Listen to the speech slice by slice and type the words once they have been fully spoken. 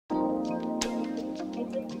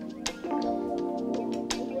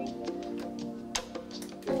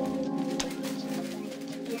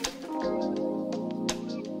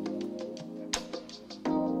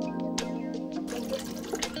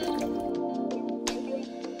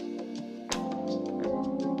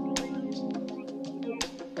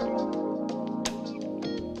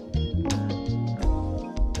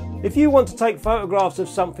If you want to take photographs of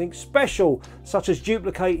something special, such as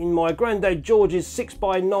duplicating my Grandad George's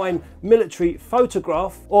 6x9 military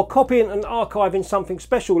photograph, or copying and archiving something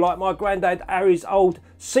special like my Grandad Harry's old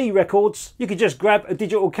C records, you could just grab a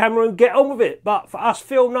digital camera and get on with it. But for us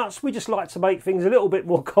film nuts, we just like to make things a little bit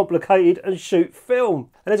more complicated and shoot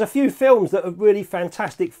film. And there's a few films that are really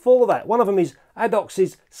fantastic for that. One of them is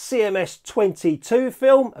ADOX's CMS 22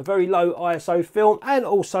 film, a very low ISO film, and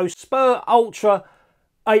also Spur Ultra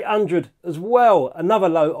 800 as well, another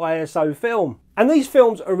low ISO film. And these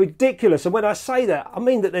films are ridiculous, and when I say that, I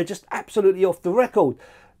mean that they're just absolutely off the record.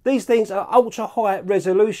 These things are ultra high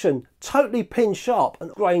resolution, totally pin sharp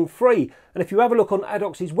and grain free. And if you have a look on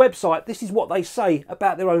ADOX's website, this is what they say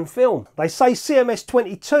about their own film. They say CMS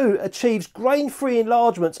 22 achieves grain free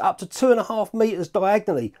enlargements up to 2.5 meters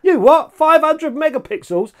diagonally. You what? 500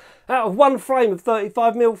 megapixels out of one frame of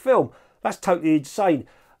 35mm film? That's totally insane.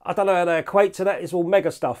 I don't know how they equate to that, it's all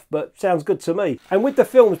mega stuff, but sounds good to me. And with the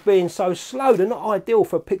films being so slow, they're not ideal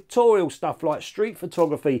for pictorial stuff like street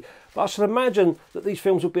photography. But I should imagine that these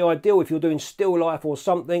films would be ideal if you're doing still life or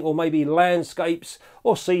something, or maybe landscapes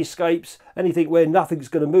or seascapes, anything where nothing's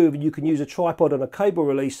going to move and you can use a tripod and a cable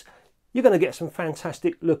release. You're going to get some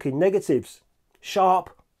fantastic looking negatives.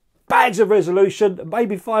 Sharp, bags of resolution,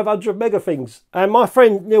 maybe 500 mega things. And my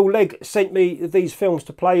friend Neil Legg sent me these films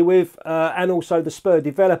to play with, and also the Spur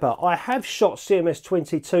developer. I have shot CMS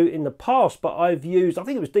 22 in the past, but I've used, I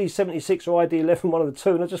think it was D76 or ID11, one of the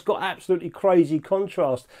two, and I just got absolutely crazy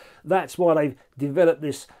contrast. That's why they've developed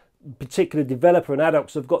this particular developer, and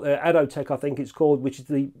ADOX have got their ADOTEC, I think it's called, which is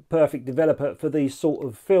the perfect developer for these sort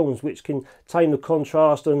of films, which can tame the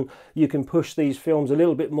contrast, and you can push these films a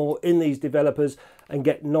little bit more in these developers and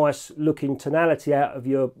get nice looking tonality out of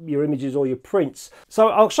your images or your prints. So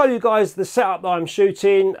I'll show you guys the setup that I'm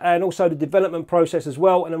shooting and also the development process as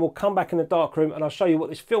well, and then we'll come back in the darkroom and I'll show you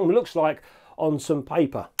what this film looks like on some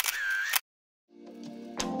paper.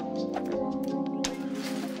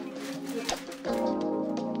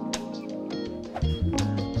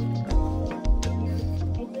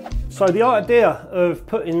 So the idea of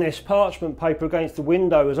putting this parchment paper against the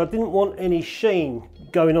window is I didn't want any sheen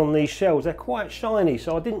going on these shells. They're quite shiny,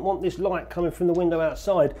 so I didn't want this light coming from the window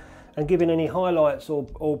outside and giving any highlights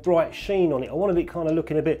or bright sheen on it. I wanted it kind of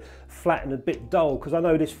looking a bit flat and a bit dull, because I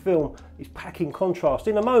know this film is packing contrast.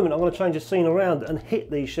 In a moment I'm going to change the scene around and hit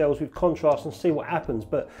these shells with contrast and see what happens,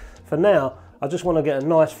 but for now I just want to get a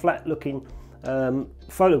nice flat looking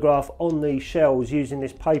photograph on these shells using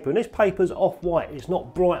this paper. And this paper's off-white, it's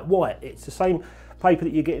not bright white. It's the same paper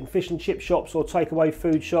that you get in fish and chip shops or takeaway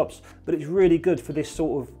food shops, but it's really good for this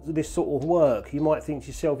sort of work. You might think to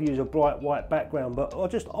yourself, use a bright white background,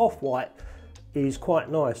 but just off-white is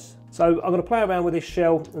quite nice. So I'm going to play around with this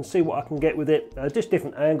shell and see what I can get with it, just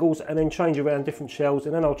different angles, and then change around different shells,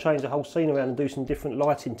 and then I'll change the whole scene around and do some different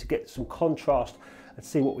lighting to get some contrast and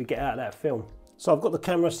see what we get out of that film. So I've got the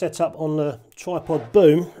camera set up on the tripod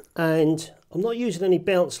boom, and I'm not using any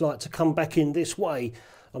bounce light to come back in this way.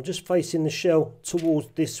 I'm just facing the shell towards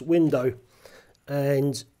this window,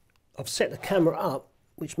 and I've set the camera up,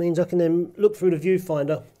 which means I can then look through the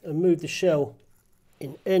viewfinder and move the shell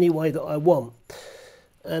in any way that I want.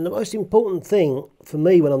 And the most important thing for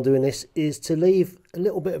me when I'm doing this is to leave a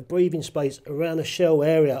little bit of breathing space around the shell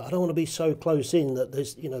area. I don't want to be so close in that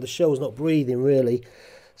there's, the shell's not breathing really.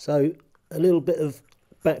 So a little bit of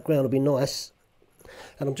background would be nice.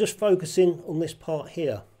 And I'm just focusing on this part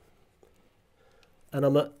here. And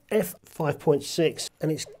I'm at f5.6, and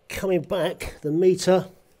it's coming back the meter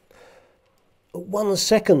at 1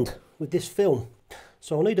 second with this film.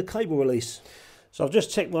 So I'll need a cable release. So I've just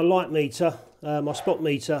checked my light meter, my spot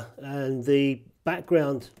meter, and the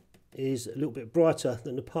background is a little bit brighter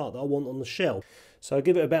than the part that I want on the shell. So I'll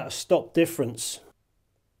give it about a stop difference.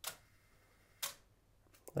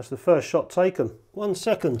 That's the first shot taken. 1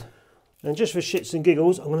 second. And just for shits and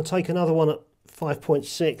giggles, I'm going to take another one at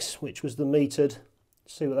 5.6, which was the metered.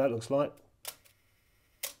 See what that looks like.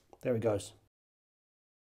 There it goes.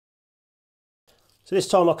 So this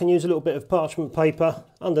time I can use a little bit of parchment paper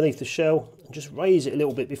underneath the shell and just raise it a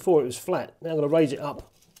little bit before it was flat. Now I'm going to raise it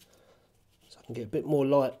up so I can get a bit more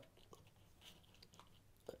light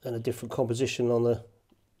and a different composition on the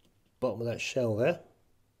bottom of that shell there.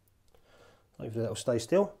 Hopefully that will stay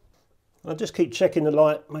still. I'll just keep checking the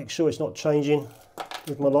light, make sure it's not changing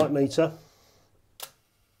with my light meter.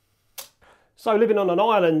 So living on an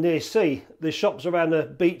island near sea, the shops around the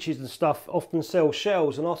beaches and stuff often sell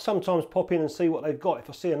shells, and I'll sometimes pop in and see what they've got.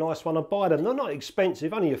 If I see a nice one, I buy them. They're not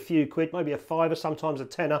expensive, only a few quid, maybe a fiver, sometimes a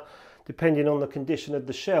tenner, depending on the condition of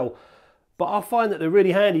the shell. but I find that they're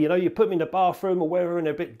really handy. You know, you put them in the bathroom or wherever and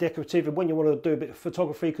they're a bit decorative, and when you want to do a bit of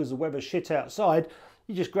photography because the weather's shit outside,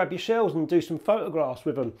 you just grab your shells and do some photographs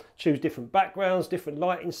with them. Choose different backgrounds, different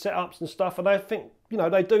lighting setups and stuff, and I think, you know,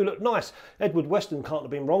 they do look nice. Edward Weston can't have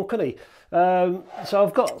been wrong, can he? So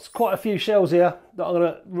I've got quite a few shells here that I'm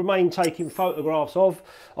going to remain taking photographs of.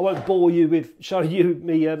 I won't bore you with showing you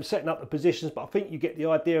me setting up the positions, but I think you get the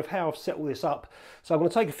idea of how I've set all this up. So I'm going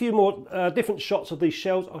to take a few more different shots of these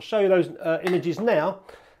shells. I'll show you those images now,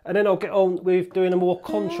 and then I'll get on with doing a more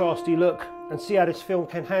contrasty look and see how this film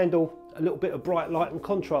can handle a little bit of bright light and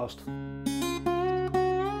contrast.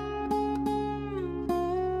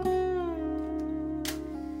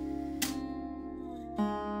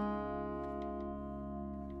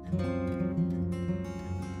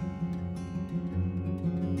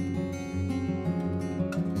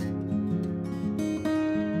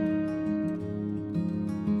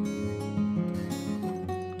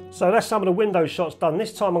 So that's some of the window shots done.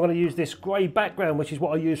 This time I'm going to use this grey background, which is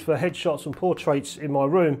what I use for headshots and portraits in my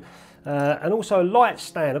room. And also a light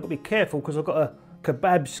stand. I've got to be careful because I've got a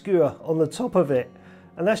kebab skewer on the top of it.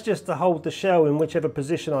 And that's just to hold the shell in whichever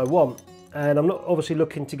position I want. And I'm not obviously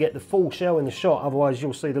looking to get the full shell in the shot, otherwise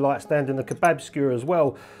you'll see the light stand and the kebab skewer as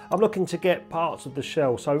well. I'm looking to get parts of the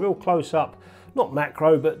shell, so real close up, not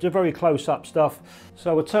macro, but just very close up stuff.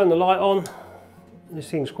 So we'll turn the light on. This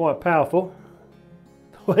thing's quite powerful.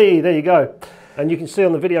 Hey, there you go. And you can see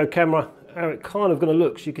on the video camera how it kind of going to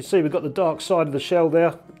look. So you can see we've got the dark side of the shell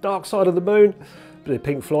there, dark side of the moon, bit of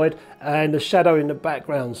Pink Floyd, and the shadow in the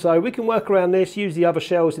background. So we can work around this, use the other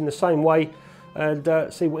shells in the same way,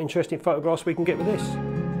 and see what interesting photographs we can get with this.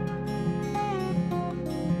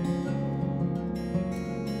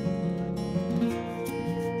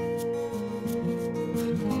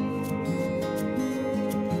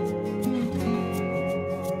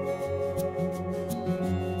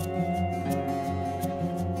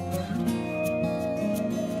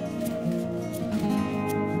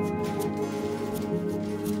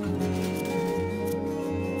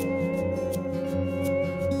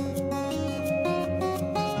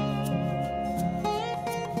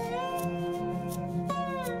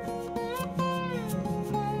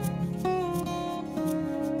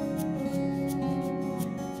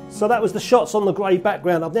 So that was the shots on the grey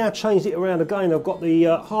background. I've now changed it around again. I've got the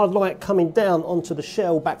hard light coming down onto the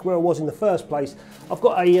shell back where I was in the first place. I've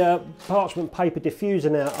got a parchment paper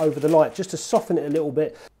diffuser now over the light just to soften it a little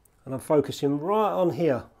bit. And I'm focusing right on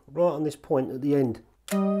here, right on this point at the end.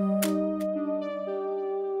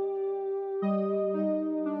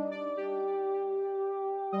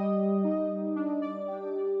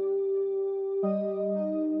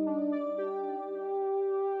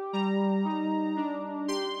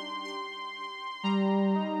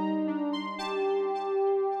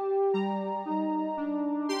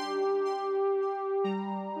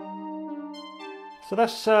 So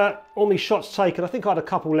that's all my shots taken. I think I had a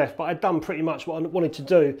couple left, but I'd done pretty much what I wanted to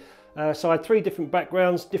do. So I had 3 different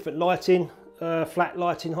backgrounds, different lighting, flat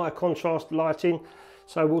lighting, high contrast lighting.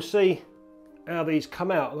 So we'll see how these come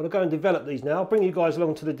out. I'm going to go and develop these now. I'll bring you guys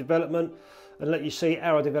along to the development and let you see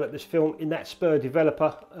how I developed this film in that Spur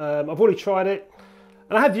Developer. I've already tried it,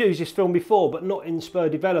 and I have used this film before, but not in Spur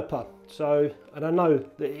Developer. So, and I know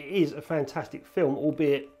that it is a fantastic film,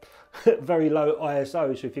 albeit very low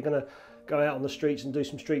ISO. So if you're going to go out on the streets and do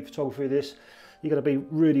some street photography with this, you're going to be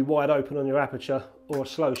really wide open on your aperture or a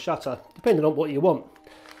slow shutter, depending on what you want.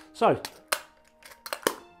 So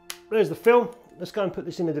there's the film. Let's go and put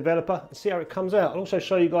this in the developer and see how it comes out. I'll also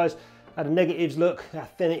show you guys how the negatives look, how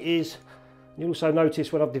thin it is. You'll also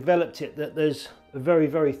notice when I've developed it that there's a very,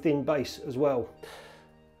 very thin base as well.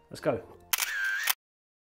 Let's go.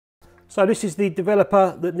 So this is the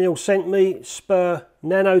developer that Neil sent me, Spur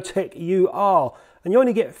Nanotech UR. And you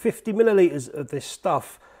only get 50 millilitres of this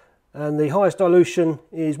stuff, and the highest dilution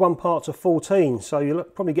is 1 part to 14, so you'll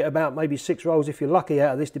probably get about maybe 6 rolls if you're lucky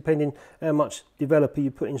out of this, depending how much developer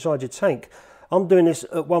you put inside your tank. I'm doing this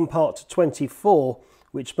at 1 part to 24,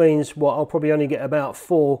 which means I'll probably only get about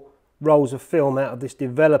 4 rolls of film out of this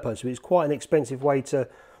developer, so it's quite an expensive way to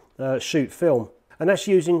shoot film. And that's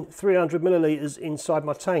using 300 millilitres inside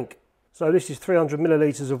my tank. So this is 300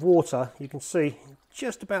 millilitres of water. You can see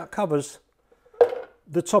just about covers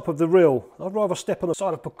the top of the reel. I'd rather step on the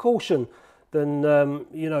side of precaution than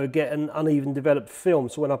you know, get an uneven developed film.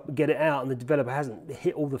 So when I get it out and the developer hasn't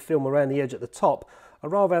hit all the film around the edge at the top,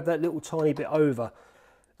 I'd rather have that little tiny bit over.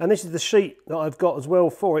 And this is the sheet that I've got as well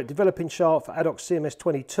for it, developing chart for ADOX CMS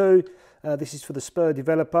 22. This is for the Spur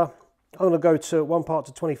developer. I'm going to go to 1 part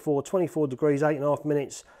to 24, 24 degrees, 8.5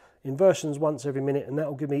 minutes, inversions once every minute, and that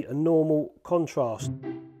will give me a normal contrast.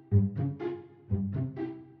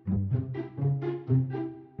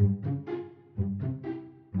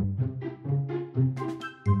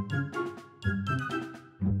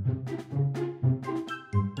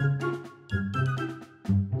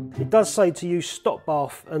 It does say to use stop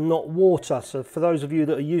bath and not water, so for those of you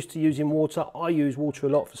that are used to using water, I use water a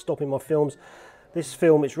lot for stopping my films. This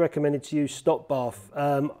film, it's recommended to use stop bath.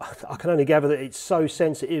 I can only gather that it's so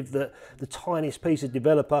sensitive that the tiniest piece of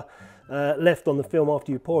developer left on the film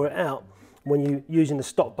after you pour it out, when you're using the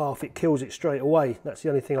stop bath, it kills it straight away. That's the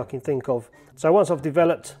only thing I can think of. So once I've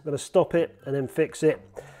developed, I'm going to stop it and then fix it.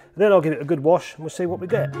 Then I'll give it a good wash and we'll see what we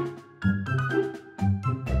get.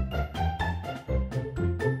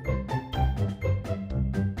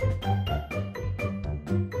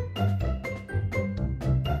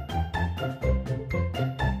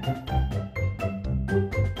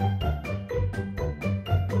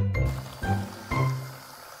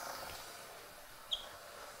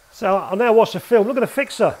 So I'll now wash the film. Look at the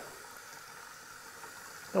fixer.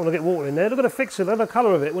 Don't want to get water in there. Look at the fixer, look at the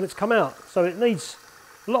colour of it when it's come out. So it needs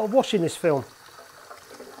a lot of washing, this film.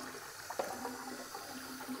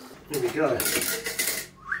 There we go.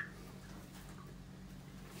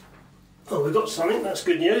 Oh, we've got something, that's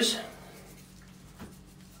good news.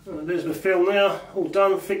 And there's the film now, all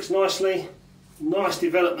done, fixed nicely. Nice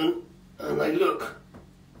development, and they look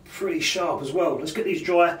pretty sharp as well. Let's get these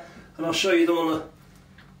dry and I'll show you them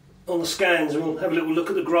on the scans, and we'll have a little look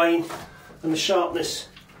at the grain and the sharpness.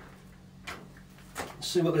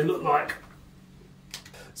 See what they look like.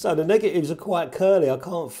 So the negatives are quite curly. I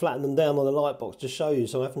can't flatten them down on the light box to show you,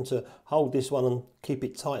 so I'm having to hold this one and keep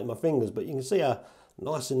it tight in my fingers. But you can see how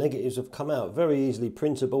nice the negatives have come out. Very easily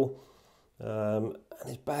printable. And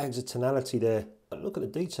there's bags of tonality there. But look at the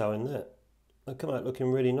detail in that. They come out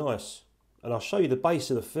looking really nice. And I'll show you the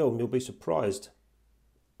base of the film, you'll be surprised.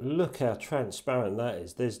 Look how transparent that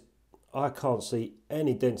is. I can't see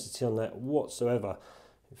any density on that whatsoever.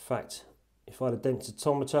 In fact, if I had a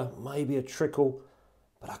densitometer, maybe a trickle,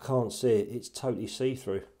 but I can't see it. It's totally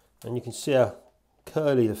see-through. And you can see how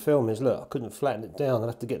curly the film is. Look, I couldn't flatten it down. I'll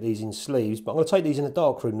have to get these in sleeves. But I'm going to take these in the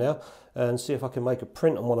darkroom now and see if I can make a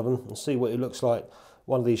print on one of them and see what it looks like.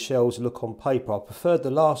 One of these shells look on paper. I preferred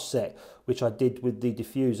the last set, which I did with the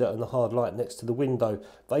diffuser and the hard light next to the window.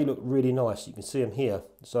 They look really nice. You can see them here.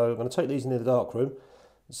 So I'm going to take these into the darkroom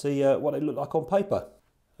and see what they look like on paper.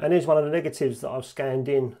 And here's one of the negatives that I've scanned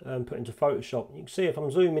in and put into Photoshop. You can see if I'm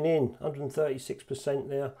zooming in, 136%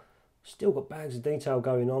 there. Still got bags of detail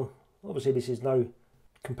going on. Obviously this is no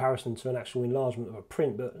comparison to an actual enlargement of a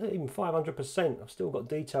print, but even 500%, I've still got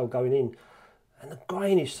detail going in. And the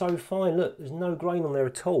grain is so fine. Look, there's no grain on there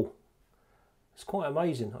at all. It's quite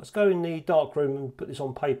amazing. Let's go in the darkroom and put this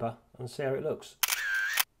on paper and see how it looks.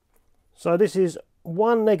 So this is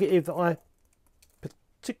one negative that I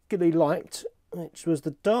particularly liked, which was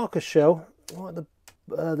the darker shell, like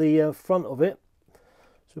the front of it.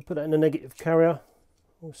 So we'll put that in the negative carrier.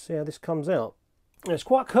 We'll see how this comes out. It's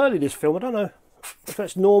quite curly, this film. I don't know if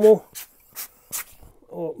that's normal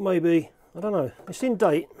or maybe, I don't know. It's in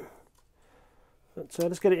date. But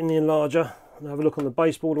let's get it in the enlarger and have a look on the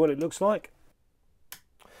baseboard what it looks like.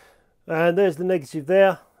 And there's the negative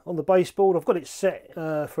there on the baseboard. I've got it set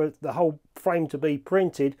for the whole frame to be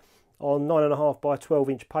printed on 9.5 by 12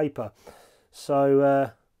 inch paper.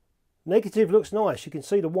 So negative looks nice. You can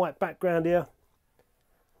see the white background here,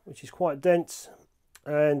 which is quite dense,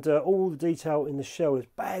 and all the detail in the shell. There's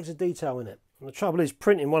bags of detail in it. And the trouble is,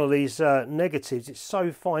 printing one of these negatives, it's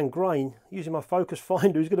so fine grain. Using my focus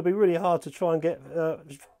finder is going to be really hard to try and get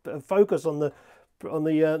focus on the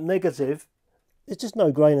negative. There's just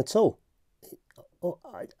no grain at all.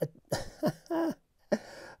 I'm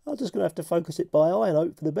just going to have to focus it by eye and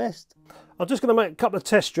hope for the best. I'm just going to make a couple of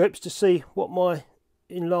test strips to see what my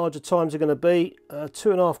enlarger times are going to be.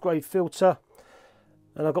 2.5 grade filter,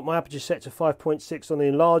 and I've got my aperture set to 5.6 on the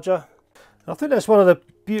enlarger. I think that's one of the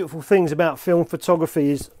beautiful things about film photography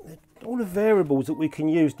is all the variables that we can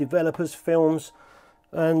use, developers, films,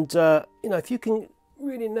 and you know, if you can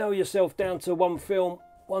really nail yourself down to one film,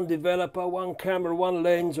 one developer, one camera, one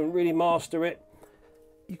lens, and really master it,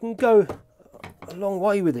 you can go a long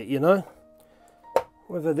way with it, you know.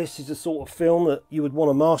 Whether this is the sort of film that you would want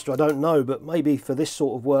to master, I don't know, but maybe for this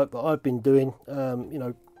sort of work that I've been doing,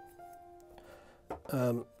 you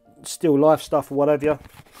know, still life stuff or whatever,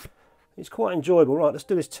 it's quite enjoyable. Right, let's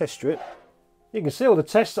do this test strip. You can see all the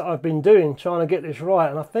tests that I've been doing trying to get this right,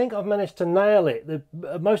 and I think I've managed to nail it.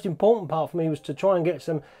 The most important part for me was to try and get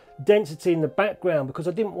some density in the background, because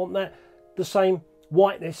I didn't want that the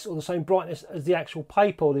whiteness or the same brightness as the actual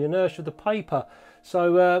paper or the inertia of the paper.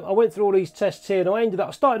 So I went through all these tests here, and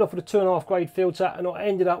I started off with a 2.5 grade filter, and I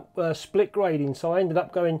ended up split grading. So I ended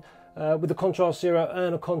up going with a contrast 0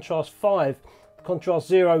 and a contrast 5. The contrast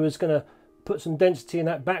 0 was going to put some density in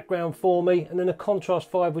that background for me, and then the contrast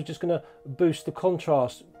 5 was just going to boost the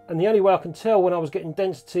contrast. and the only way I can tell when I was getting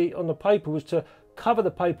density on the paper was to cover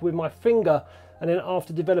the paper with my finger, and then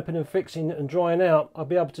after developing and fixing and drying out, I'll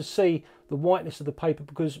be able to see the whiteness of the paper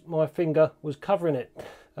because my finger was covering it.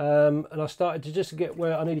 And I started to just get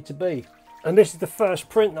where I needed to be. And this is the first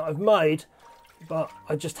print that I've made, but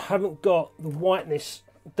I just haven't got the whiteness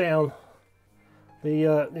down.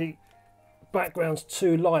 The background's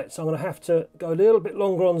too light, so I'm going to have to go a little bit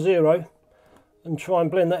longer on 0 and try and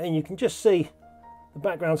blend that in. You can just see the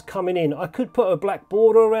background's coming in. I could put a black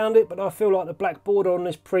border around it, but I feel like the black border on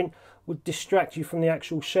this print would distract you from the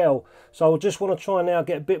actual shell. So I just want to try now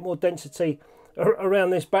get a bit more density around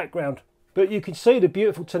this background. But you can see the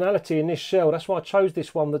beautiful tonality in this shell. That's why I chose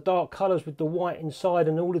this one, the dark colours with the white inside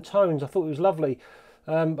and all the tones. I thought it was lovely.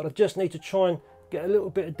 But I just need to try and get a little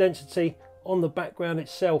bit of density on the background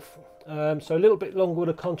itself. So a little bit longer with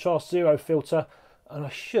a contrast 0 filter, and I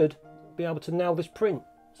should be able to nail this print.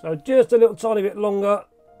 So just a little tiny bit longer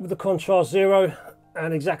with the contrast 0,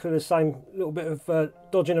 and exactly the same little bit of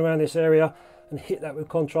dodging around this area, and hit that with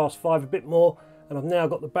contrast 5 a bit more, and I've now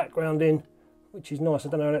got the background in, which is nice. I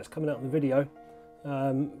don't know how that's coming out in the video,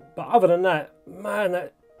 but other than that, man,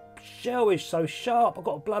 that shell is so sharp. I've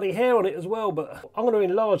got a bloody hair on it as well, but I'm going to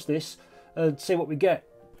enlarge this and see what we get.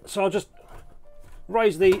 So I'll just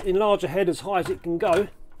raise the enlarger head as high as it can go,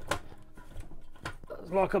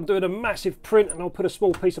 like I'm doing a massive print, and I'll put a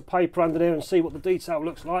small piece of paper under there and see what the detail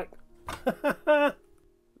looks like.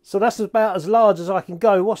 So that's about as large as I can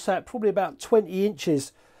go. What's that? Probably about 20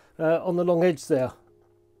 inches on the long edge there.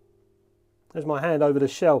 There's my hand over the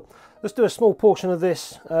shell. Let's do a small portion of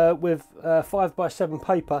this with 5x7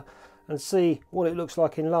 paper and see what it looks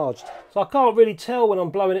like enlarged. So I can't really tell when I'm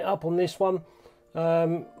blowing it up on this one.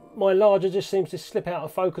 My enlarger just seems to slip out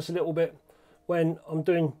of focus a little bit when I'm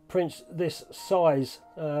doing prints this size.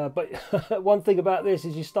 But one thing about this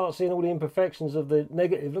is you start seeing all the imperfections of the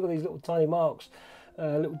negative. Look at these little tiny marks,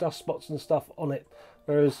 little dust spots and stuff on it.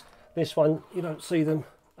 Whereas this one, you don't see them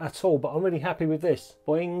at all, but I'm really happy with this.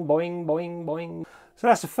 Boing, boing, boing, boing. So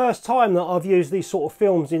that's the first time that I've used these sort of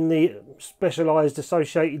films in the specialised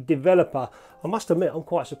associated developer. I must admit, I'm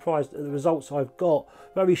quite surprised at the results I've got.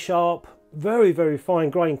 Very sharp, very, very fine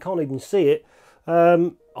grain, can't even see it.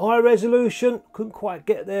 High resolution, couldn't quite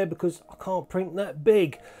get there because I can't print that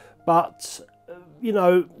big. But, you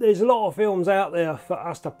know, there's a lot of films out there for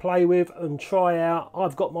us to play with and try out.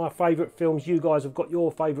 I've got my favourite films, you guys have got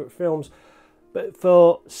your favourite films. But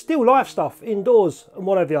for still life stuff, indoors and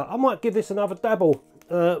whatever, I might give this another dabble.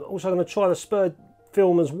 Also going to try the spurred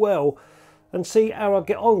film as well and see how I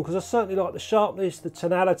get on, because I certainly like the sharpness, the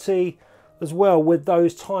tonality as well with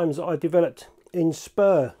those times that I developed in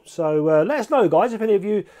spur. So let us know, guys, if any of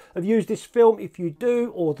you have used this film. If you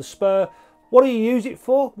do, or the spur, what do you use it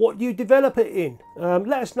for? What do you develop it in?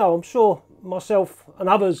 Let us know. I'm sure myself and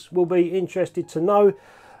others will be interested to know.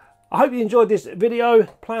 I hope you enjoyed this video,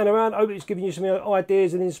 playing around. I hope it's given you some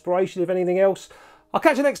ideas and inspiration, if anything else. I'll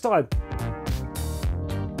catch you next time.